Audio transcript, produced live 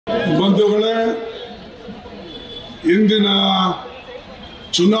ಇಂದಿನ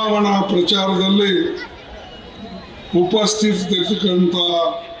ಚುನಾವಣಾ ಪ್ರಚಾರದಲ್ಲಿ ಉಪಸ್ಥಿತರಿರ್ತಕ್ಕಂಥ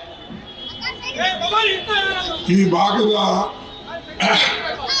ಈ ಭಾಗದ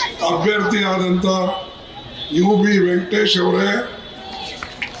ಅಭ್ಯರ್ಥಿಯಾದಂಥ UB ವೆಂಕಟೇಶ್ ಅವರೇ,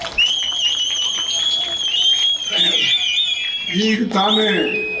 ಈಗ ತಾನೇ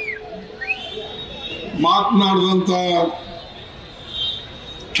ಮಾತನಾಡಿದಂಥ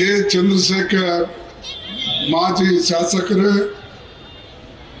ಕೆ ಚಂದ್ರಶೇಖರ್ ಮಾಜಿ ಶಾಸಕರೇ,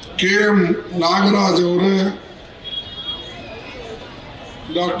 KM ನಾಗರಾಜ್ ಅವರೇ,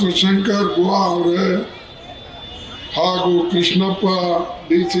 ಡಾಕ್ಟರ್ ಶಂಕರ್ ಗುಹಾ ಅವರೇ ಹಾಗೂ ಕೃಷ್ಣಪ್ಪ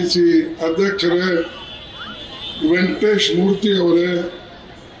DCC ಅಧ್ಯಕ್ಷರೇ, ವೆಂಕಟೇಶ್ ಮೂರ್ತಿ ಅವರೇ,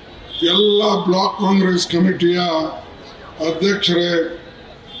 ಎಲ್ಲ ಬ್ಲಾಕ್ ಕಾಂಗ್ರೆಸ್ ಕಮಿಟಿಯ ಅಧ್ಯಕ್ಷರೇ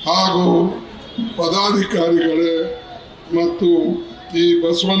ಹಾಗೂ ಪದಾಧಿಕಾರಿಗಳೇ ಮತ್ತು ಈ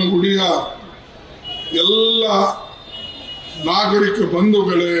ಬಸವನಗುಡಿಯ ಎಲ್ಲ ನಾಗರಿಕ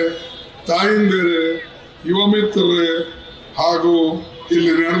ಬಂಧುಗಳೇ, ತಾಯಿಂದಿರೇ, ಯುವ ಮಿತ್ರರೇ ಹಾಗೂ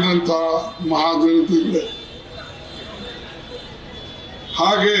ಇಲ್ಲಿ ನಡೆದಂಥ ಮಹಾಜನತೆಗಳೇ,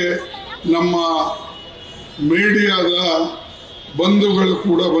 ಹಾಗೆ ನಮ್ಮ ಮೀಡಿಯಾದ ಬಂಧುಗಳು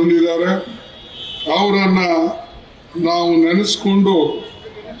ಕೂಡ ಬಂದಿದ್ದಾರೆ. ಅವರನ್ನು ನಾವು ನೆನೆಸ್ಕೊಂಡು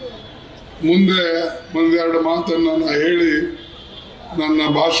ಮುಂದೆ ಒಂದೆರಡು ಮಾತನ್ನು ನಾನು ಹೇಳಿ ನನ್ನ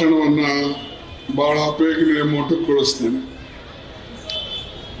ಭಾಷಣವನ್ನು ಬಹಳ ಬೇಗನೆ ಮೊಟಕುಗೊಳಿಸ್ತೇನೆ.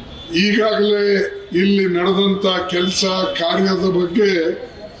 ಈಗಾಗಲೇ ಇಲ್ಲಿ ನಡೆದಂಥ ಕೆಲಸ ಕಾರ್ಯದ ಬಗ್ಗೆ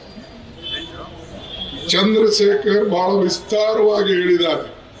ಚಂದ್ರಶೇಖರ್ ಬಹಳ ವಿಸ್ತಾರವಾಗಿ ಹೇಳಿದ್ದಾರೆ.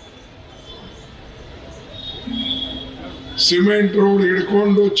 ಸಿಮೆಂಟ್ ರೋಡ್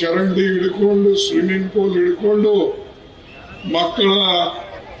ಹಿಡ್ಕೊಂಡು, ಚರಂಡಿ ಹಿಡ್ಕೊಂಡು, ಸ್ವಿಮ್ಮಿಂಗ್ ಪೂಲ್ ಹಿಡ್ಕೊಂಡು, ಮಕ್ಕಳ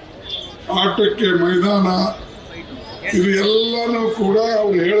ಆಟಕ್ಕೆ ಮೈದಾನ, ಇದು ಎಲ್ಲನೂ ಕೂಡ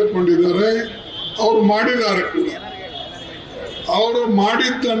ಅವರು ಹೇಳಿಕೊಂಡಿದ್ದಾರೆ. ಅವರು ಮಾಡಿದ್ದಾರೆ ಕೂಡ. ಅವರು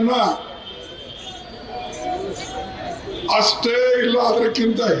ಮಾಡಿದ್ದನ್ನ ಅಷ್ಟೇ ಇಲ್ಲ,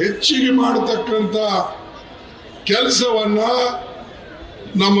 ಅದಕ್ಕಿಂತ ಹೆಚ್ಚಿಗೆ ಮಾಡತಕ್ಕಂಥ ಕೆಲಸವನ್ನ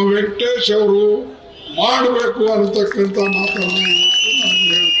ನಮ್ಮ ವೆಂಕಟೇಶ್ ಅವರು ಮಾಡಬೇಕು ಅನ್ನತಕ್ಕಂಥ ಮಾತನ್ನು ನಾನು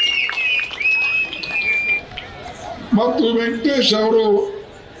ಹೇಳ್ತೀನಿ. ಮತ್ತು ವೆಂಕಟೇಶ್ ಅವರು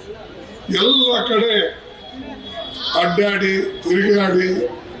ಎಲ್ಲ ಕಡೆ ಅಡ್ಡಾಡಿ ತಿರುಗಾಡಿ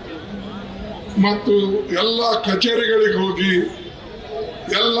ಮತ್ತು ಎಲ್ಲ ಕಚೇರಿಗಳಿಗೆ ಹೋಗಿ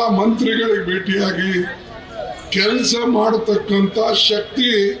ಎಲ್ಲ ಮಂತ್ರಿಗಳಿಗೆ ಭೇಟಿಯಾಗಿ ಕೆಲಸ ಮಾಡತಕ್ಕಂಥ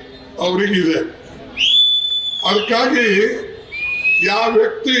ಶಕ್ತಿ ಅವರಿಗಿದೆ. ಅದಕ್ಕಾಗಿ ಯಾವ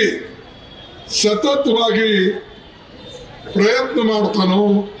ವ್ಯಕ್ತಿ ಸತತವಾಗಿ ಪ್ರಯತ್ನ ಮಾಡ್ತಾನೋ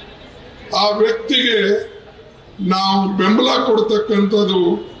ಆ ವ್ಯಕ್ತಿಗೆ ನಾವು ಬೆಂಬಲ ಕೊಡ್ತಕ್ಕಂಥದ್ದು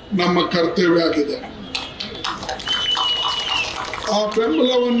ನಮ್ಮ ಕರ್ತವ್ಯ ಆಗಿದೆ. ಆ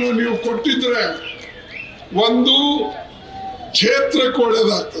ಬೆಂಬಲವನ್ನು ನೀವು ಕೊಟ್ಟಿದ್ರೆ ಒಂದು ಕ್ಷೇತ್ರಕ್ಕೆ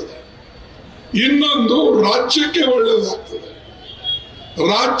ಒಳ್ಳೆಯದಾಗ್ತದೆ, ಇನ್ನೊಂದು ರಾಜ್ಯಕ್ಕೆ ಒಳ್ಳೆಯದಾಗ್ತದೆ.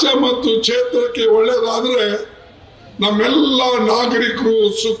 ರಾಜ್ಯ ಮತ್ತು ಕ್ಷೇತ್ರಕ್ಕೆ ಒಳ್ಳೆಯದಾದ್ರೆ ನಮ್ಮೆಲ್ಲ ನಾಗರಿಕರು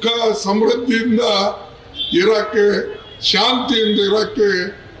ಸುಖ ಸಮೃದ್ಧಿಯಿಂದ ಇರಕ್ಕೆ, ಶಾಂತಿಯಿಂದ ಇರಕ್ಕೆ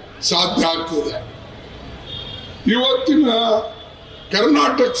ಸಾಧ್ಯ ಆಗ್ತದೆ. ಇವತ್ತಿನ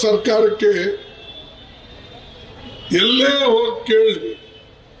ಕರ್ನಾಟಕ ಸರ್ಕಾರಕ್ಕೆ ಎಲ್ಲೇ ಹೋಗಿ ಕೇಳಿ,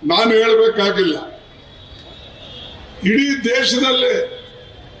 ನಾನು ಹೇಳಬೇಕಾಗಿಲ್ಲ, ಇಡೀ ದೇಶದಲ್ಲೇ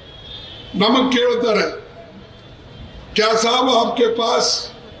ನಮಗ್ ಕೇಳ್ತಾರೆ, क्या साहब आपके पास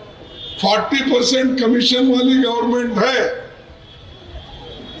 40% कमीशन वाली गवर्नमेंट है,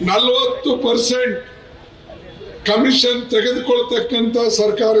 40% ಕಮಿಷನ್ ತೆಗೆದುಕೊಳ್ತಕ್ಕಂಥ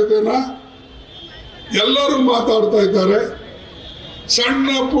ಸರ್ಕಾರ ಇದೆನಾ? ಎಲ್ಲರೂ ಮಾತಾಡ್ತಾ ಇದ್ದಾರೆ. ಸಣ್ಣ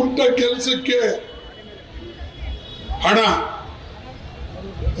ಪುಟ್ಟ ಕೆಲಸಕ್ಕೆ ಹಣ,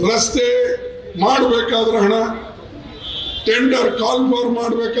 ರಸ್ತೆ ಮಾಡಬೇಕಾದ್ರೆ ಹಣ, ಟೆಂಡರ್ ಕಾಲ್ ಫಾರ್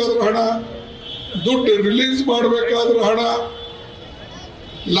ಮಾಡಬೇಕಾದ್ರೆ ಹಣ, ದುಡ್ಡು ರಿಲೀಸ್ ಮಾಡಬೇಕಾದ್ರೆ ಹಣ,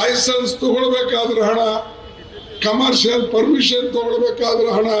 ಲೈಸೆನ್ಸ್ ತಗೊಳ್ಬೇಕಾದ್ರೆ ಹಣ, ಕಮರ್ಷಿಯಲ್ ಪರ್ಮಿಷನ್ ತಗೊಳ್ಬೇಕಾದ್ರೆ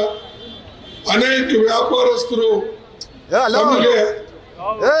ಹಣ, ಅನೇಕ ವ್ಯಾಪಾರಸ್ಥರು ನಮಗೆ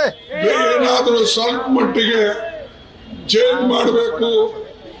ಏನಾದರೂ ಸ್ವಲ್ಪ ಮಟ್ಟಿಗೆ ಚೇಂಜ್ ಮಾಡಬೇಕು,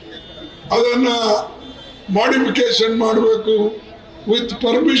 ಅದನ್ನ ಮಾಡಿಫಿಕೇಶನ್ ಮಾಡಬೇಕು, ವಿತ್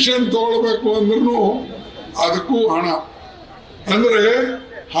ಪರ್ಮಿಷನ್ ತಗೊಳ್ಬೇಕು ಅಂದ್ರೂ ಅದಕ್ಕೂ ಹಣ. ಅಂದ್ರೆ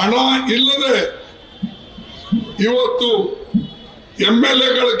ಹಣ ಇಲ್ಲದೆ ಇವತ್ತು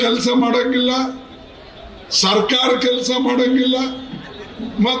MLAಗಳ ಕೆಲಸ ಮಾಡಂಗಿಲ್ಲ, ಸರ್ಕಾರ ಕೆಲಸ ಮಾಡಂಗಿಲ್ಲ,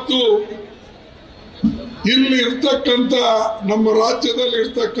 ಮತ್ತು ಇಲ್ಲಿ ಇರ್ತಕ್ಕಂಥ ನಮ್ಮ ರಾಜ್ಯದಲ್ಲಿ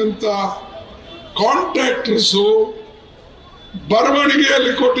ಇರ್ತಕ್ಕಂಥ ಕಾಂಟ್ರಾಕ್ಟರ್ಸು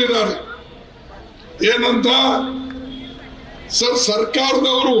ಬರವಣಿಗೆಯಲ್ಲಿ ಕೊಟ್ಟಿದ್ದಾರೆ. ಏನಂತ?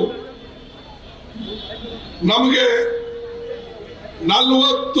 ಸರ್ಕಾರದವರು ನಮಗೆ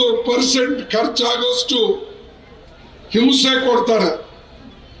 40% ಖರ್ಚಾಗೋಷ್ಟು ಹಿಂಸೆ ಕೊಡ್ತಾರೆ.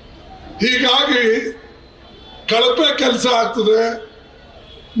 ಹೀಗಾಗಿ ಕಳಪೆ ಕೆಲಸ ಆಗ್ತದೆ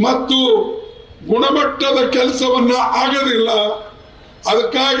ಮತ್ತು ಗುಣಮಟ್ಟದ ಕೆಲಸವನ್ನ ಆಗೋದಿಲ್ಲ.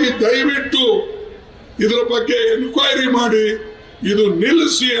 ಅದಕ್ಕಾಗಿ ದಯವಿಟ್ಟು ಇದರ ಬಗ್ಗೆ ಎನ್ಕ್ವೈರಿ ಮಾಡಿ ಇದು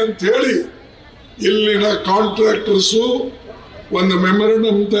ನಿಲ್ಲಿಸಿ ಅಂತ ಹೇಳಿ ಇಲ್ಲಿನ ಕಾಂಟ್ರಾಕ್ಟರ್ಸು ಒಂದು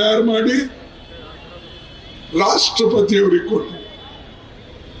ಮೆಮೊರಂಡಮ್ ತಯಾರು ಮಾಡಿ ರಾಷ್ಟ್ರಪತಿಯವರಿಗೆ ಕೊಟ್ಟರು,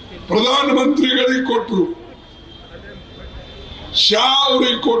 ಪ್ರಧಾನಮಂತ್ರಿಗಳಿಗೆ ಕೊಟ್ಟರು, ಶಾ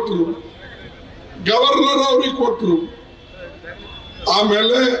ಅವರಿಗೆ ಕೊಟ್ಟರು, ಗವರ್ನರ್ ಅವರಿಗೆ ಕೊಟ್ಟರು,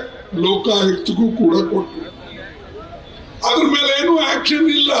 ಆಮೇಲೆ ಲೋಕಾಯುಕ್ತಗೂ ಕೂಡ ಕೊಟ್ಟರು. ಅದ್ರ ಮೇಲೆ ಏನು ಆಕ್ಷನ್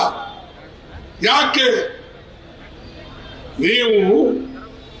ಇಲ್ಲ. ಯಾಕೆ? ನೀವು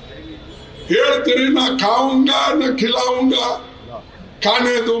ಹೇಳ್ತೀರಿ ನಾ ಖಾವುಂಗ ನಾ ಖಿಲಾವುಂಗ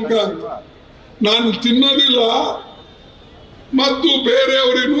ಖಾನೆ ದೂಂಗ ಅಂತ. ನಾನು ತಿನ್ನೋದಿಲ್ಲ ಮತ್ತು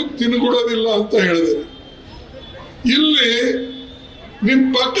ಬೇರೆಯವರಿಗೂ ತಿನ್ಕೊಡೋದಿಲ್ಲ ಅಂತ ಹೇಳಿದರೆ, ಇಲ್ಲಿ ನಿಮ್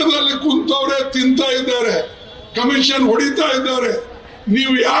ಪಕ್ಕದಲ್ಲಿ ಕುಂತವ್ರೆ ತಿಂತಾ ಇದ್ದಾರೆ, ಕಮಿಷನ್ ಹೊಡಿತಾ ಇದ್ದಾರೆ.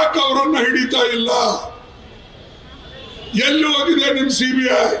 ನೀವು ಯಾಕೆ ಅವರನ್ನ ಹಿಡಿತಾ ಇಲ್ಲ? ಎಲ್ಲಿ ಹೋಗಿದೆ ನಿಮ್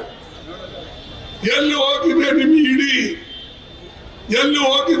CBI? ಎಲ್ಲಿ ಹೋಗಿದೆ ನಿಮ್ ಇಡಿ? ಎಲ್ಲಿ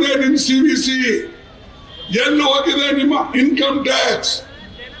ಹೋಗಿದೆ ನಿಮ್ CVC? ಎಲ್ಲಿ ಹೋಗಿದೆ ನಿಮ್ಮ ಇನ್ಕಮ್ ಟ್ಯಾಕ್ಸ್?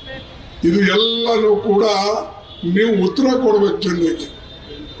 ಇದು ಎಲ್ಲನೂ ಕೂಡ ನೀವು ಉತ್ತರ ಕೊಡ್ಬೇಕು ಜನರಿಗೆ.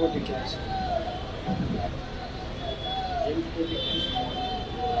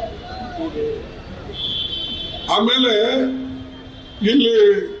 ಆಮೇಲೆ ಇಲ್ಲಿ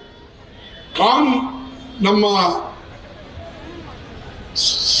ನಮ್ಮ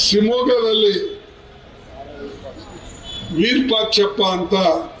ಶಿವಮೊಗ್ಗದಲ್ಲಿ ವೀರಪಾಕ್ಷಪ್ಪ ಅಂತ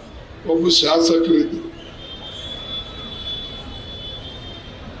ಒಬ್ಬ ಶಾಸಕರಿದ್ದರು.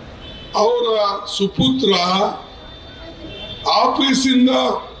 ಅವರ ಸುಪುತ್ರ ಆಫೀಸಿಂದ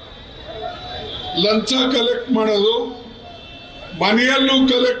ಲಂಚ ಕಲೆಕ್ಟ್ ಮಾಡೋದು, ಮನೆಯಲ್ಲೂ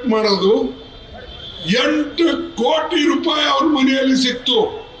ಕಲೆಕ್ಟ್ ಮಾಡೋದು, 8 ಕೋಟಿ ರೂಪಾಯಿ ಅವ್ರ ಮನೆಯಲ್ಲಿ ಸಿಕ್ತು.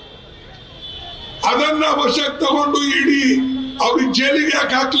 ಅದನ್ನ ವಶಕ್ಕೆ ತಗೊಂಡು ಇಡೀ ಅವ್ರಿಗೆ ಜೈಲಿಗೆ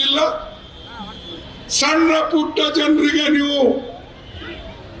ಯಾಕೆ ಹಾಕ್ಲಿಲ್ಲ? ಸಣ್ಣ ಪುಟ್ಟ ಜನರಿಗೆ ನೀವು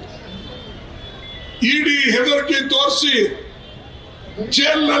ಇಡೀ ಹೆದರಿಕೆ ತೋರಿಸಿ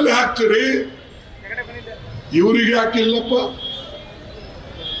ಜೈಲಿನಲ್ಲಿ ಹಾಕ್ತೀರಿ, ಇವರಿಗೆ ಹಾಕಿಲ್ಲಪ್ಪ.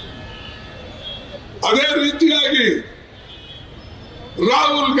 ಅದೇ ರೀತಿಯಾಗಿ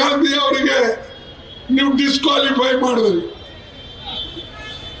ರಾಹುಲ್ ಗಾಂಧಿ ಅವರಿಗೆ ನೀವು ಡಿಸ್ಕ್ವಾಲಿಫೈ ಮಾಡಿದ್ರಿ.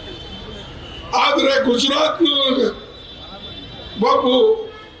 ಆದ್ರೆ ಗುಜರಾತ್ನ ಬಾಬು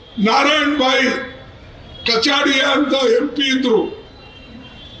ನಾರಾಯಣ್ ಭಾಯ್ ಕಚಾಡಿಯಾ ಅಂತ MP ಇದ್ರು.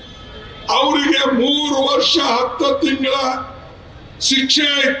 ಅವರಿಗೆ 3 ವರ್ಷ 10 ತಿಂಗಳ ಶಿಕ್ಷೆ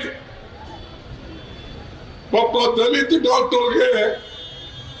ಆಯ್ತು. ಒಬ್ಬ ದಲಿತ ಡಾಕ್ಟರ್ಗೆ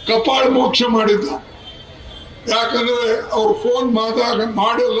ಕಪಾಳ ಮೋಕ್ಷ ಮಾಡಿದ್ದ. ಯಾಕಂದ್ರೆ ಅವ್ರು ಫೋನ್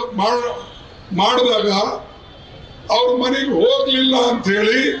ಮಾಡಿದಾಗ ಅವ್ರ ಮನೆಗೆ ಹೋಗ್ಲಿಲ್ಲ ಅಂತ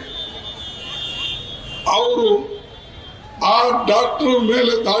ಹೇಳಿ ಅವರು ಆ ಡಾಕ್ಟರ್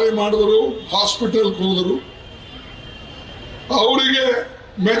ಮೇಲೆ ದಾಳಿ ಮಾಡಿದ್ರು, ಹಾಸ್ಪಿಟಲ್ಗೆ ಹೋದರು. ಅವರಿಗೆ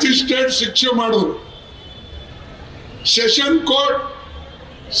ಮ್ಯಾಜಿಸ್ಟ್ರೇಟ್ ಶಿಕ್ಷೆ ಮಾಡಿದ್ರು. ಸೆಷನ್ ಕೋರ್ಟ್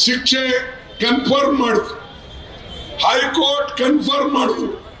ಶಿಕ್ಷೆ ಕನ್ಫರ್ಮ್ ಮಾಡಿದ್ರು, ಹೈಕೋರ್ಟ್ ಕನ್ಫರ್ಮ್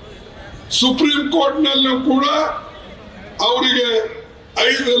ಮಾಡಿದ್ರು, ಸುಪ್ರೀಂ ಕೋರ್ಟ್ನಲ್ಲೂ ಕೂಡ ಅವರಿಗೆ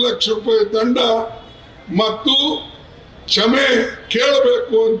 5 ಲಕ್ಷ ರೂಪಾಯಿ ದಂಡ ಮತ್ತು ಕ್ಷಮೆ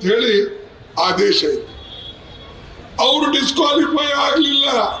ಕೇಳಬೇಕು ಅಂತ ಹೇಳಿ ಆದೇಶ ಇತ್ತು. ಅವರು ಡಿಸ್ಕ್ವಾಲಿಫೈ ಆಗಲಿಲ್ಲ.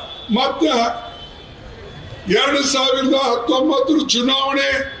 ಮತ್ತೆ 2019 ಚುನಾವಣೆ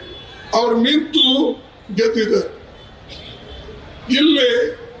ಅವ್ರು ನಿಂತು ಗೆದ್ದಿದ್ದಾರೆ. ಇಲ್ಲಿ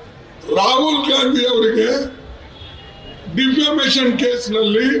ರಾಹುಲ್ ಗಾಂಧಿ ಅವರಿಗೆ ಡಿಫಮೇಷನ್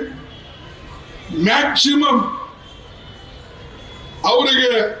ಕೇಸ್ನಲ್ಲಿ ಮ್ಯಾಕ್ಸಿಮಮ್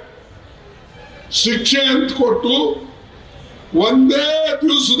ಅವರಿಗೆ ಶಿಕ್ಷೆ ಅಂತ ಕೊಟ್ಟು ಒಂದೇ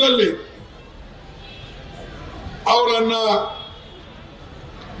ದಿವಸದಲ್ಲಿ ಅವರನ್ನ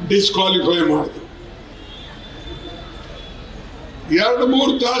ಡಿಸ್ಕ್ವಾಲಿಫೈ ಮಾಡಿದ್ರು.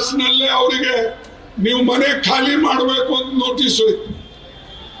 2-3 ತಾಸಿನಲ್ಲೇ ಅವರಿಗೆ ನೀವು ಮನೆ ಖಾಲಿ ಮಾಡಬೇಕು ಅಂತ ನೋಟಿಸ್ ಹೋಯ್ತು.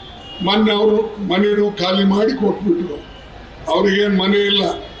 ಮೊನ್ನೆ ಅವರು ಮನೆಯನ್ನು ಖಾಲಿ ಮಾಡಿ ಕೊಟ್ಬಿಟ್ರು. ಅವ್ರಿಗೇನು ಮನೆ ಇಲ್ಲ.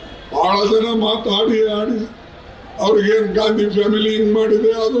 ಬಹಳ ಜನ ಮಾತಾಡಿ ಅವ್ರಿಗೇನು ಗಾಂಧಿ ಫ್ಯಾಮಿಲಿ ಹಿಂಗ್ ಮಾಡಿದೆ,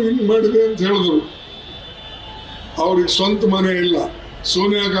 ಅದು ಹಿಂಗ್ ಮಾಡಿದೆ ಅಂತ ಹೇಳಿದ್ರು. ಅವ್ರಿಗೆ ಸ್ವಂತ ಮನೆ ಇಲ್ಲ.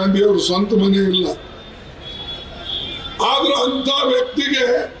 ಸೋನಿಯಾ ಗಾಂಧಿ ಅವ್ರ ಸ್ವಂತ ಮನೆ ಇಲ್ಲ. ಆದ್ರೆ ಅಂತ ವ್ಯಕ್ತಿಗೆ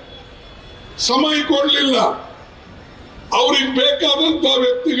ಸಮಯ ಕೊಡಲಿಲ್ಲ. ಅವ್ರಿಗೆ ಬೇಕಾದಂತ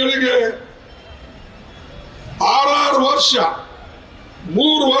ವ್ಯಕ್ತಿಗಳಿಗೆ 6 ವರ್ಷ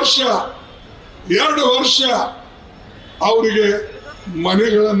 3 ವರ್ಷ 2 ವರ್ಷ ಅವರಿಗೆ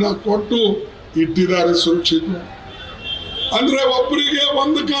ಮನೆಗಳನ್ನ ಕೊಟ್ಟು ಇಟ್ಟಿದ್ದಾರೆ ಸುರಕ್ಷಿತ. ಅಂದ್ರೆ ಒಬ್ಬರಿಗೆ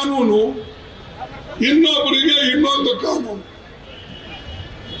ಒಂದು ಕಾನೂನು, ಇನ್ನೊಬ್ಬರಿಗೆ ಇನ್ನೊಂದು ಕಾನೂನು.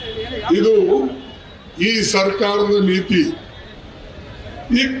 ಇದು ಈ ಸರ್ಕಾರದ ನೀತಿ.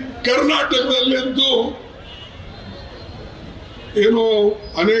 ಈ ಕರ್ನಾಟಕದಲ್ಲಂತೂ ಏನೋ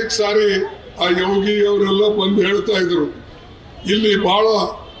ಅನೇಕ ಸಾರಿ ಆ ಯೋಗಿ ಅವರೆಲ್ಲ ಬಂದು ಹೇಳ್ತಾ ಇದ್ರು, ಇಲ್ಲಿ ಬಹಳ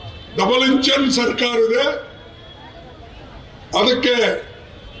ಡಬಲ್ ಇಂಜಿನ್ ಸರ್ಕಾರ ಇದೆ, ಅದಕ್ಕೆ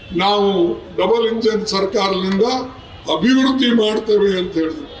ನಾವು ಡಬಲ್ ಇಂಜಿನ್ ಸರ್ಕಾರದಿಂದ ಅಭಿವೃದ್ಧಿ ಮಾಡ್ತೇವೆ ಅಂತ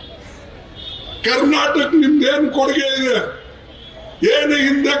ಹೇಳಿದ್ರು. ಕರ್ನಾಟಕ ನಿಮ್ದೇನು ಕೊಡುಗೆ ಇದೆ? ಏನು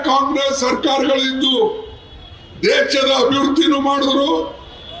ಹಿಂದೆ ಕಾಂಗ್ರೆಸ್ ಸರ್ಕಾರಗಳಿದ್ದು ದೇಶದ ಅಭಿವೃದ್ಧಿನೂ ಮಾಡಿದ್ರು,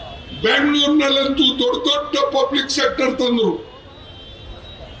 ಬೆಂಗಳೂರಿನಲ್ಲಂತೂ ದೊಡ್ಡ ದೊಡ್ಡ ಪಬ್ಲಿಕ್ ಸೆಕ್ಟರ್ ತಂದ್ರು.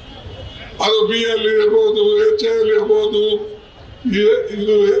 ಅದು BL ಇರ್ಬೋದು, HAL ಇರ್ಬೋದು,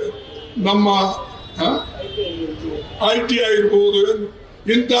 ಇದು ನಮ್ಮ ITI ಇರ್ಬೋದು,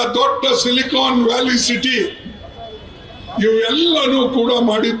 ಇಂಥ ದೊಡ್ಡ ಸಿಲಿಕಾನ್ ವ್ಯಾಲಿ ಸಿಟಿ ಇವೆಲ್ಲನೂ ಕೂಡ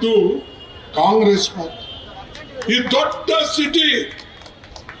ಮಾಡಿದ್ದು ಕಾಂಗ್ರೆಸ್ ಪಾರ್ಟಿ. ಈ ದೊಡ್ಡ ಸಿಟಿ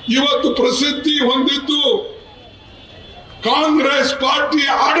ಇವತ್ತು ಪ್ರಸಿದ್ಧಿ ಹೊಂದಿದ್ದು ಕಾಂಗ್ರೆಸ್ ಪಾರ್ಟಿ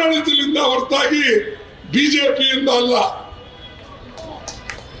ಆಡಳಿತದಿಂದ ಹೊರತಾಗಿ ಬಿಜೆಪಿಯಿಂದ ಅಲ್ಲ.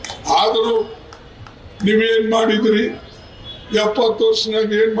 ಆದರೂ ನೀವೇನ್ ಮಾಡಿದ್ರಿ? 70 ವರ್ಷನಾಗ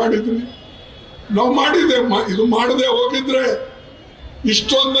ಏನ್ ಮಾಡಿದ್ರಿ? ನಾವು ಮಾಡಿದೆ. ಇದು ಮಾಡದೆ ಹೋಗಿದ್ರೆ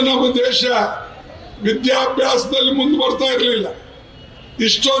ಇಷ್ಟೊಂದು ನಮ್ಮ ದೇಶ ವಿದ್ಯಾಭ್ಯಾಸದಲ್ಲಿ ಮುಂದೆ ಬರ್ತಾ ಇರಲಿಲ್ಲ,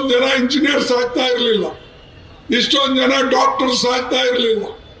 ಇಷ್ಟೊಂದು ಜನ ಇಂಜಿನಿಯರ್ಸ್ ಆಗ್ತಾ ಇರಲಿಲ್ಲ, ಇಷ್ಟೊಂದು ಜನ ಡಾಕ್ಟರ್ಸ್ ಆಗ್ತಾ ಇರಲಿಲ್ಲ,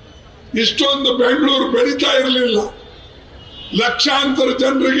 ಇಷ್ಟೊಂದು ಬೆಂಗಳೂರು ಬೆಳೀತಾ ಇರಲಿಲ್ಲ. ಲಕ್ಷಾಂತರ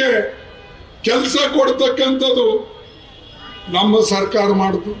ಜನರಿಗೆ ಕೆಲಸ ಕೊಡ್ತಕ್ಕಂಥದ್ದು ನಮ್ಮ ಸರ್ಕಾರ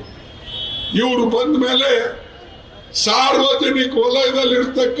ಮಾಡಿತು. ಇವರು ಬಂದ ಮೇಲೆ ಸಾರ್ವಜನಿಕ ವಲಯದಲ್ಲಿ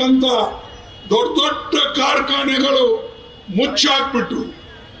ಇರ್ತಕ್ಕಂಥ ದೊಡ್ಡ ದೊಡ್ಡ ಕಾರ್ಖಾನೆಗಳು ಮುಚ್ಚಾಕ್ಬಿಟ್ರು,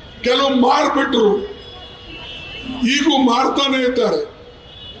 ಕೆಲವು ಮಾರ್ಬಿಟ್ರು, ಈಗೂ ಮಾರ್ತಾನೆ ಇದ್ದಾರೆ.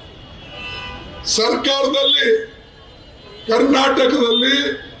 ಸರ್ಕಾರದಲ್ಲಿ ಕರ್ನಾಟಕದಲ್ಲಿ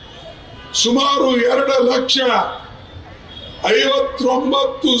ಸುಮಾರು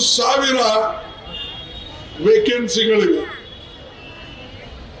 2,59,000 ವೇಕೆನ್ಸಿಗಳಿವೆ.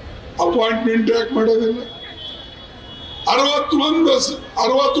 ಅಪಾಯಿಂಟ್ಮೆಂಟ್ ಯಾಕೆ ಮಾಡೋದಿಲ್ಲ?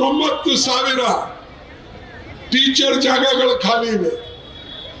 69,000 ಟೀಚರ್ ಜಾಗಗಳು ಖಾಲಿ ಇವೆ.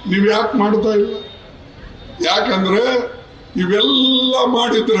 ನೀವು ಯಾಕೆ ಮಾಡ್ತಾ ಇಲ್ಲ? ಯಾಕಂದ್ರೆ ಇವೆಲ್ಲ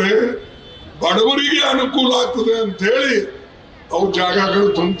ಮಾಡಿದ್ರೆ ಬಡವರಿಗೆ ಅನುಕೂಲ ಆಗ್ತದೆ ಅಂತ ಹೇಳಿ ಅವ್ರ ಜಾಗಗಳು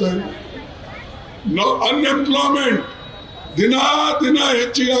ತುಂಬ್ತಾ ಇಲ್ಲ. ಅನ್ಎಂಪ್ಲಾಯ್ಮೆಂಟ್ ದಿನ ದಿನ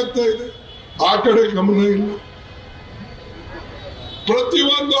ಹೆಚ್ಚಿಗೆ ಆಗ್ತಾ ಇದೆ, ಆ ಕಡೆ ಗಮನ ಇಲ್ಲ.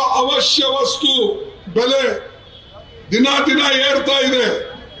 ಪ್ರತಿಯೊಂದು ಅವಶ್ಯ ವಸ್ತು ಬೆಲೆ ದಿನ ದಿನ ಏರ್ತಾ ಇದೆ.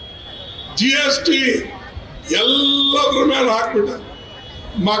 GST ಎಲ್ಲದ್ರ ಮೇಲೆ ಹಾಕ್ಬಿಟ್ಟ.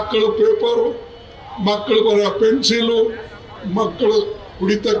 ಮಕ್ಕಳು ಪೇಪರು, ಮಕ್ಕಳು ಬರೋ ಪೆನ್ಸಿಲು, ಮಕ್ಕಳು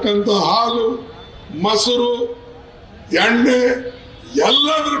ಕುಡಿತಕ್ಕಂಥ ಹಾಲು, ಮೊಸರು, ಎಣ್ಣೆ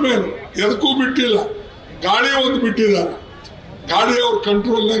ಎಲ್ಲದ್ರ ಮೇಲೆ ಎದಕ್ಕೂ ಬಿಟ್ಟಿಲ್ಲ. ಗಾಳಿ ಒಂದು ಬಿಟ್ಟಿದ್ದಾರೆ. ಗಾಳಿ ಅವ್ರ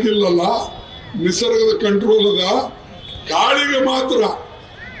ಕಂಟ್ರೋಲ್ನಾಗಿಲ್ಲಲ್ಲ, ನಿಸರ್ಗದ ಕಂಟ್ರೋಲ್ ಅದ. ಗಾಳಿಗೆ ಮಾತ್ರ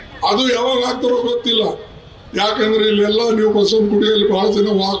ಅದು ಯಾವಾಗ ಆಗ್ತಾರೋ ಗೊತ್ತಿಲ್ಲ. ಯಾಕಂದ್ರೆ ಇಲ್ಲೆಲ್ಲ ನೀವು ಬಸವನಗುಡಿಯಲ್ಲಿ ಬಹಳ ಜನ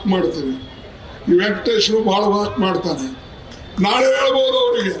ವಾಕ್ ಮಾಡ್ತೀವಿ. ಈ ವೆಂಕಟೇಶ್ನು ಬಹಳ ವಾಕ್ ಮಾಡ್ತಾನೆ. ನಾಳೆ ಹೇಳ್ಬೋದು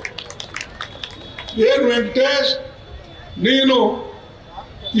ಅವರಿಗೆ, ಏನ್ ವೆಂಕಟೇಶ್ ನೀನು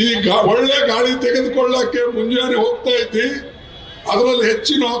ಈ ಒಳ್ಳೆ ಗಾಳಿ ತೆಗೆದುಕೊಳ್ಳಕ್ಕೆ ಮುಂಜಾನೆ ಹೋಗ್ತಾ ಇದ್ದಿ, ಅದರಲ್ಲಿ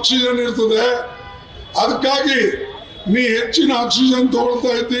ಹೆಚ್ಚಿನ ಆಕ್ಸಿಜನ್ ಇರ್ತದೆ, ಅದಕ್ಕಾಗಿ ನೀ ಹೆಚ್ಚಿನ ಆಕ್ಸಿಜನ್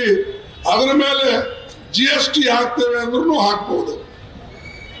ತಗೊಳ್ತಾ ಇದ್ದಿ, ಅದರ ಮೇಲೆ GST ಹಾಕ್ತೇವೆ ಅಂದ್ರೂ ಹಾಕ್ಬಹುದು.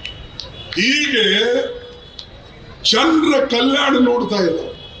 ಹೀಗೆ ಜನರ ಕಲ್ಯಾಣ ನೋಡ್ತಾ ಇಲ್ಲ,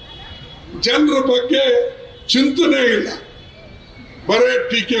 ಜನರ ಬಗ್ಗೆ ಚಿಂತನೆ ಇಲ್ಲ, ಬರೇ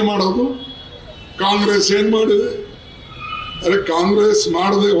ಟೀಕೆ ಮಾಡೋದು. ಕಾಂಗ್ರೆಸ್ ಏನ್ ಮಾಡಿದೆ? ಅರೆ ಕಾಂಗ್ರೆಸ್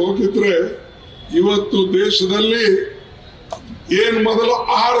ಮಾಡದೆ ಹೋಗಿದ್ರೆ ಇವತ್ತು ದೇಶದಲ್ಲಿ ಏನ್ ಮೊದಲು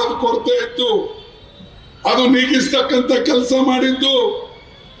ಆಹಾರದ ಕೊರತೆ ಇತ್ತು ಅದು ನೀಗಿಸ್ತಕ್ಕಂಥ ಕೆಲಸ ಮಾಡಿದ್ದು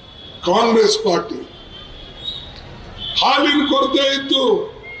ಕಾಂಗ್ರೆಸ್ ಪಾರ್ಟಿ. ಹಾಲಿನ ಕೊರತೆ ಇತ್ತು,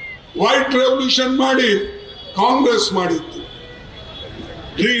 ವೈಟ್ ರೆವಲ್ಯೂಷನ್ ಮಾಡಿ ಕಾಂಗ್ರೆಸ್ ಮಾಡಿತ್ತು.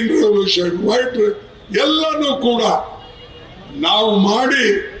 ಗ್ರೀನ್ ರೆವಲ್ಯೂಷನ್, ವೈಟ್ ಎಲ್ಲನೂ ಕೂಡ ನಾವು ಮಾಡಿ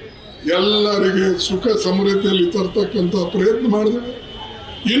ಎಲ್ಲರಿಗೆ ಸುಖ ಸಮೃದ್ಧಿಯಲ್ಲಿ ತರ್ತಕ್ಕಂಥ ಪ್ರಯತ್ನ ಮಾಡಿದ್ದೇವೆ.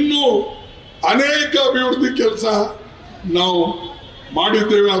 ಇನ್ನೂ ಅನೇಕ ಅಭಿವೃದ್ಧಿ ಕೆಲಸ ನಾವು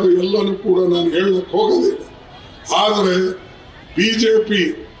ಮಾಡಿದ್ದೇವೆ. ಅದು ಎಲ್ಲನೂ ಕೂಡ ನಾನು ಹೇಳಕ್ಕೆ ಹೋಗೋದಿಲ್ಲ. ಆದರೆ ಬಿಜೆಪಿ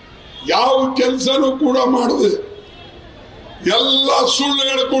ಯಾವ ಕೆಲಸನೂ ಕೂಡ ಮಾಡದೆ ಎಲ್ಲ ಸುಳ್ಳು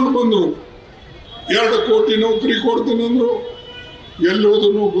ಹೇಳ್ಕೊಂಡು ಬಂದರು. 2 ಕೋಟಿ ನೌಕರಿ ಕೊಡ್ತೀನಿ ಅಂದ್ರು,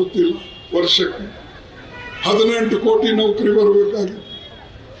 ಎಲ್ಲೋದನ್ನು ಗೊತ್ತಿಲ್ಲ. ವರ್ಷಕ್ಕೆ 18 ಕೋಟಿ ನೌಕರಿ ಬರಬೇಕಾಗಿತ್ತು.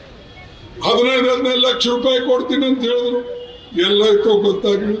 15 ಲಕ್ಷ ರೂಪಾಯಿ ಕೊಡ್ತೀನಿ ಅಂತ ಹೇಳಿದ್ರು, ಎಲ್ಲಾಯ್ತೋ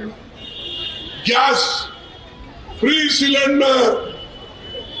ಗೊತ್ತಾಗಲಿಲ್ಲ. गैस फ्री सिलेंडर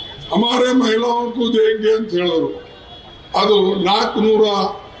हमारे महिलाओं को देंगे ಅಂತ ಹೇಳಿದ್ರು. ಅದು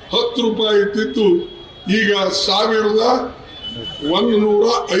 410 ರೂಪಾಯಿ ಇತ್ತಿತ್ತು, ಈಗ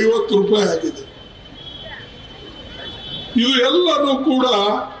 1150 ರೂಪಾಯಿ ಆಗಿದೆ. ಇದು ಎಲ್ಲನೂ ಕೂಡ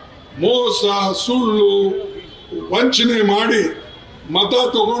ಮೋಸ, ಸುಳ್ಳು, ವಂಚನೆ ಮಾಡಿ ಮತ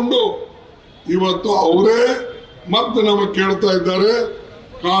ತಗೊಂಡು ಇವತ್ತು ಅವರೇ ಮತ್ತೆ ನಮಗೆ ಕೇಳ್ತಾ ಇದ್ದಾರೆ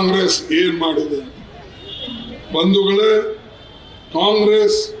ಕಾಂಗ್ರೆಸ್ ಏನ್ ಮಾಡಿದೆ. ಬಂಧುಗಳೇ,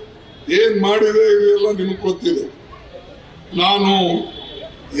 ಕಾಂಗ್ರೆಸ್ ಏನ್ ಮಾಡಿದೆ ಇದೆಲ್ಲ ನಿಮಗೆ ಗೊತ್ತಿದೆ. ನಾನು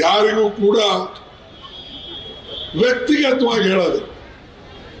ಯಾರಿಗೂ ಕೂಡ ವ್ಯಕ್ತಿಗತವಾಗಿ ಹೇಳೋದು,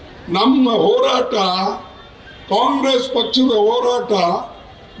 ನಮ್ಮ ಹೋರಾಟ, ಕಾಂಗ್ರೆಸ್ ಪಕ್ಷದ ಹೋರಾಟ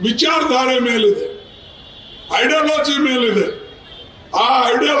ವಿಚಾರಧಾರೆ ಮೇಲಿದೆ, ಐಡಿಯಾಲಜಿ ಮೇಲಿದೆ. ಆ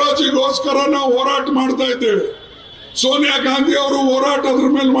ಐಡಿಯಾಲಜಿಗೋಸ್ಕರ ನಾವು ಹೋರಾಟ ಮಾಡ್ತಾ ಇದ್ದೇವೆ. ಸೋನಿಯಾ ಗಾಂಧಿ ಅವರು ಹೋರಾಟ ಅದ್ರ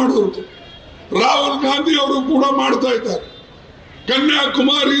ಮೇಲೆ ಮಾಡಿದ್ರು, ರಾಹುಲ್ ಗಾಂಧಿ ಅವರು ಕೂಡ ಮಾಡ್ತಾ ಇದ್ದಾರೆ.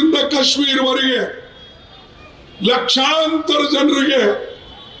 ಕನ್ಯಾಕುಮಾರಿಯಿಂದ ಕಾಶ್ಮೀರವರೆಗೆ ಲಕ್ಷಾಂತರ ಜನರಿಗೆ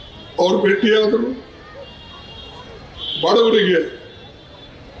ಅವರು ಭೇಟಿಯಾದರು. ಬಡವರಿಗೆ,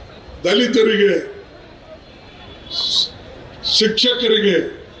 ದಲಿತರಿಗೆ, ಶಿಕ್ಷಕರಿಗೆ,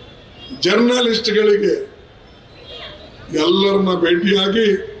 ಜರ್ನಲಿಸ್ಟ್ಗಳಿಗೆ ಎಲ್ಲರನ್ನ ಭೇಟಿಯಾಗಿ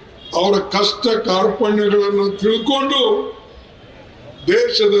ಅವರ ಕಷ್ಟ ಕಾರ್ಪಣ್ಯಗಳನ್ನು ತಿಳ್ಕೊಂಡು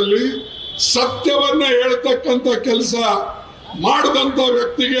ದೇಶದಲ್ಲಿ ಸತ್ಯವನ್ನ ಹೇಳ್ತಕ್ಕಂಥ ಕೆಲಸ ಮಾಡಿದಂತ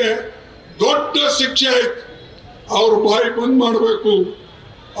ವ್ಯಕ್ತಿಗೆ ದೊಡ್ಡ ಶಿಕ್ಷೆ ಆಯ್ತು. ಅವರು ಬಾಯಿ ಬಂದ್ ಮಾಡಬೇಕು,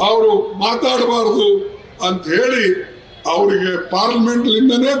 ಅವರು ಮಾತಾಡಬಾರದು ಅಂತ ಹೇಳಿ ಅವರಿಗೆ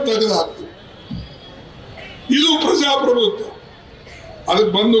ಪಾರ್ಲಿಮೆಂಟ್ಲಿಂದನೇ ತೆಗೆದಾಕ್ತು. ಇದು ಪ್ರಜಾಪ್ರಭುತ್ವ.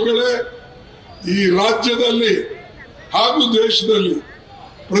 ಅದಕ್ಕೆ ಬಂಧುಗಳೇ, ಈ ರಾಜ್ಯದಲ್ಲಿ ಹಾಗೂ ದೇಶದಲ್ಲಿ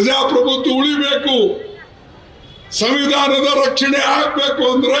ಪ್ರಜಾಪ್ರಭುತ್ವ ಉಳಿಬೇಕು, ಸಂವಿಧಾನದ ರಕ್ಷಣೆ ಆಗಬೇಕು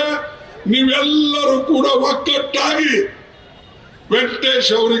ಅಂದ್ರೆ ನೀವೆಲ್ಲರೂ ಕೂಡ ಒಕ್ಕಟ್ಟಾಗಿ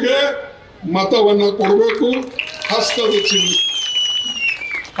ವೆಂಕಟೇಶ್ ಅವರಿಗೆ ಮತವನ್ನ ಕೊಡಬೇಕು.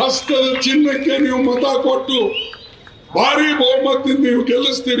 ಹಸ್ತದ ಚಿಹ್ನಕ್ಕೆ ನೀವು ಮತ ಕೊಟ್ಟು ಭಾರಿ ಬಹುಮತದಿಂದ ನೀವು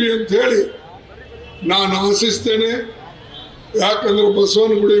ಗೆಲ್ಲಿಸ್ತೀರಿ ಅಂತ ಹೇಳಿ ನಾನು ಆಶಿಸ್ತೇನೆ. ಯಾಕಂದ್ರೆ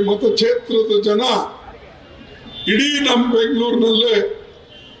ಬಸವನಗುಡಿ ಮತಕ್ಷೇತ್ರದ ಜನ ಇಡೀ ನಮ್ಮ ಬೆಂಗಳೂರಿನಲ್ಲೇ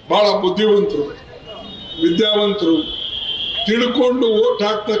ಬಹಳ ಬುದ್ಧಿವಂತರು, ವಿದ್ಯಾವಂತರು, ತಿಳ್ಕೊಂಡು ಓಟ್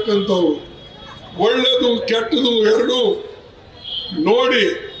ಹಾಕ್ತಕ್ಕಂಥವ್ರು, ಒಳ್ಳೆದು ಕೆಟ್ಟದು ಎರಡೂ ನೋಡಿ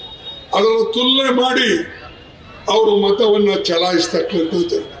ಅದರ ತುಲನೆ ಮಾಡಿ ಅವರು ಮತವನ್ನ ಚಲಾಯಿಸ್ತಕ್ಕಂಥ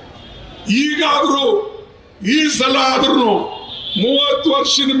ಜನ. ಈಗಾದ್ರೂ ಈ ಸಲ ಆದ್ರೂ 30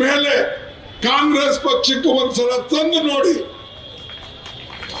 ವರ್ಷದ ಮೇಲೆ ಕಾಂಗ್ರೆಸ್ ಪಕ್ಷಕ್ಕೆ ಒಂದ್ಸಲ ತಂದು ನೋಡಿ.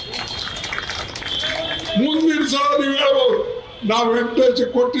 ಮುಂದಿನ ಸಲ ನೀವು ಹೇಳ್ಬೋದು, ನಾವು ವೆಂಕಟೇಶ್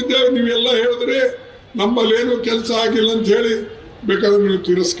ಕೊಟ್ಟಿದ್ದೇವೆ, ನೀವೆಲ್ಲ ಹೇಳಿದ್ರಿ ನಮ್ಮಲ್ಲಿ ಏನು ಕೆಲಸ ಆಗಿಲ್ಲ ಅಂತ ಹೇಳಿ ಬೇಕಾದ್ರೆ ನೀವು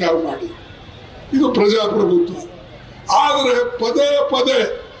ತಿರಸ್ಕಾರ ಮಾಡಿ. ಇದು ಪ್ರಜಾಪ್ರಭುತ್ವ. ಆದ್ರೆ ಪದೇ ಪದೇ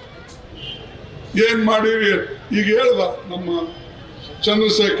ಏನ್ ಮಾಡಿರಿ, ಈಗ ಹೇಳ್ದ ನಮ್ಮ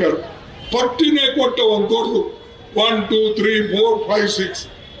ಚಂದ್ರಶೇಖರ್, ಪಟ್ಟಿನೇ ಕೊಟ್ಟ ಒಂದು ದೊಡ್ಡದು 1 2 3 4 5 6.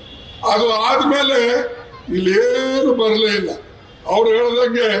 ಅದು ಆದ್ಮೇಲೆ ಇಲ್ಲೇನು ಬರಲೇ ಇಲ್ಲ. ಅವ್ರು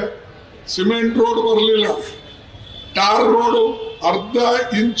ಹೇಳ್ದಂಗೆ ಸಿಮೆಂಟ್ ರೋಡ್ ಬರಲಿಲ್ಲ, ಟಾರ್ ರೋಡು ಅರ್ಧ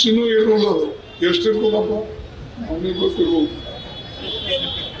ಇಂಚಿನೂ ಇರಲ್ಲ. ಅದು ಎಷ್ಟಿರ್ತದಪ್ಪ ಅವನಿಗೆ ಗೊತ್ತಿರ್ಬೋದು,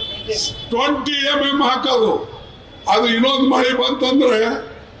 20 mm ಹಾಕೋದು. ಅದು ಇನ್ನೊಂದು ಮಳೆ ಬಂತಂದ್ರೆ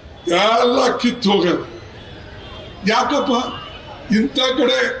ಎಲ್ಲ ಕಿತ್ತು ಹೋಗೋದು. ಯಾಕಪ್ಪ ಇಂಥ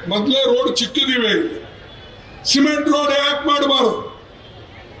ಕಡೆ ಮೊದಲೇ ರೋಡ್ ಚಿಕ್ಕದಿವೆ, ಸಿಮೆಂಟ್ ರೋಡ್ ಯಾಕೆ ಮಾಡಬಾರದು?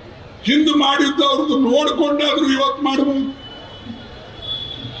 ಹಿಂದೆ ಮಾಡಿದ್ದವ್ರದ್ದು ನೋಡ್ಕೊಂಡಾದ್ರು ಇವತ್ತು ಮಾಡಬಹುದು.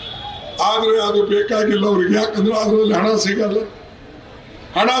 ಆದ್ರೆ ಅದು ಬೇಕಾಗಿಲ್ಲ ಅವ್ರಿಗೆ, ಯಾಕಂದ್ರೆ ಅದರಲ್ಲಿ ಹಣ ಸಿಗಲ್ಲ.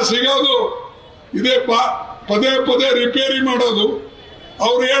 ಹಣ ಸಿಗೋದು ಇದೇ ಪದೇ ಪದೇ ರಿಪೇರಿ ಮಾಡೋದು.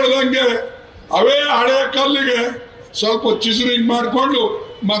 ಅವ್ರು ಹೇಳ್ದಂಗೆ ಅವೇ ಹಳೆ ಕಲ್ಲಿಗೆ ಸ್ವಲ್ಪ ಚಿಸರಿಂಗ್ ಮಾಡಿಕೊಂಡು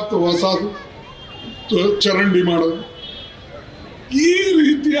ಮತ್ತೆ ಹೊಸದು ಚರಂಡಿ ಮಾಡೋದು. ಈ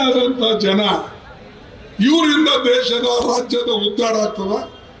ರೀತಿಯಾದಂತ ಜನ, ಇವರಿಂದ ದೇಶದ ರಾಜ್ಯದ ಉದ್ಧಾರ ಆಗ್ತದ?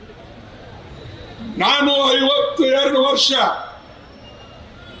 ನಾನು 52 ವರ್ಷ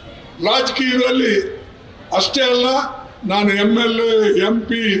ರಾಜಕೀಯದಲ್ಲಿ ಅಷ್ಟೇ ಅಲ್ಲ, ನಾನು MLA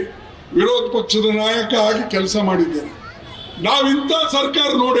MP ವಿರೋಧ ಪಕ್ಷದ ನಾಯಕ ಆಗಿ ಕೆಲಸ ಮಾಡಿದ್ದೇನೆ. ನಾವಿಂಥ ಸರ್ಕಾರ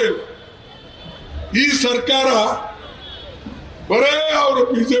ನೋಡೇ ಇಲ್ಲ. ಈ ಸರ್ಕಾರ ಬರೇ ಅವರು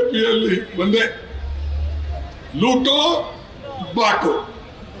ಬಿಜೆಪಿಯಲ್ಲಿ ಬಂದೆ ಲೂಟೋ ಬಾಟೋ,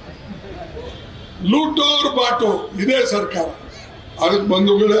 ಲೂಟೋರ್ ಬಾಟೋ, ಇದೇ ಸರ್ಕಾರ. ಅದಕ್ಕೆ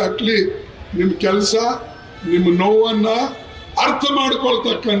ಬಂಧುಗಳೇ, ಅಟ್ಲಿ ನಿಮ್ಮ ಕೆಲಸ, ನಿಮ್ಮ ನೋವನ್ನ ಅರ್ಥ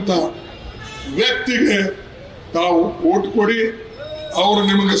ಮಾಡ್ಕೊಳ್ತಕ್ಕಂಥ ವ್ಯಕ್ತಿಗೆ ತಾವು ಓಟ್ ಕೊಡಿ. ಅವರು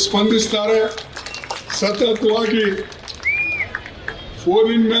ನಿಮಗೆ ಸ್ಪಂದಿಸ್ತಾರೆ, ಸತತವಾಗಿ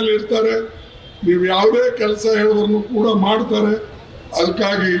ಫೋನಿನ ಮೇಲೆ ಇರ್ತಾರೆ, ನೀವು ಯಾವುದೇ ಕೆಲಸ ಹೇಳಿದ್ರು ಕೂಡ ಮಾಡ್ತಾರೆ.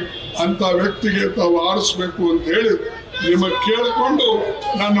 ಅದಕ್ಕಾಗಿ ಅಂತ ವ್ಯಕ್ತಿಗೆ ತಾವು ಆರಿಸ್ಬೇಕು ಅಂತ ಹೇಳಿ ನಿಮಗೆ ಕೇಳಿಕೊಂಡು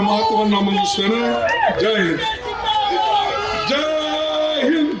ನನ್ನ ಮಾತುವನ್ನು ಮುಗಿಸ್ತೇನೆ. ಜೈ ಹಿಂದ್. ಜೈ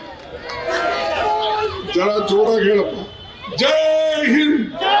ಹಿಂದ್. ಜರ ಜೋರಾಗಿ ಹೇಳಪ್ಪ. ಜೈ ಹಿಂದ್.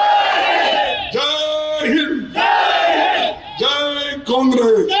 ಜೈ ಹಿಂದ್. ಜೈ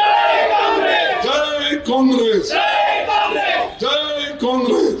ಕಾಂಗ್ರೆಸ್. ಜೈ ಕಾಂಗ್ರೆಸ್. ಜೈ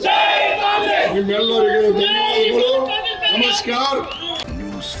ಕಾಂಗ್ರೆಸ್. ನಿಮ್ಮೆಲ್ಲರಿಗೆ ಧನ್ಯವಾದಗಳು. ನಮಸ್ಕಾರ.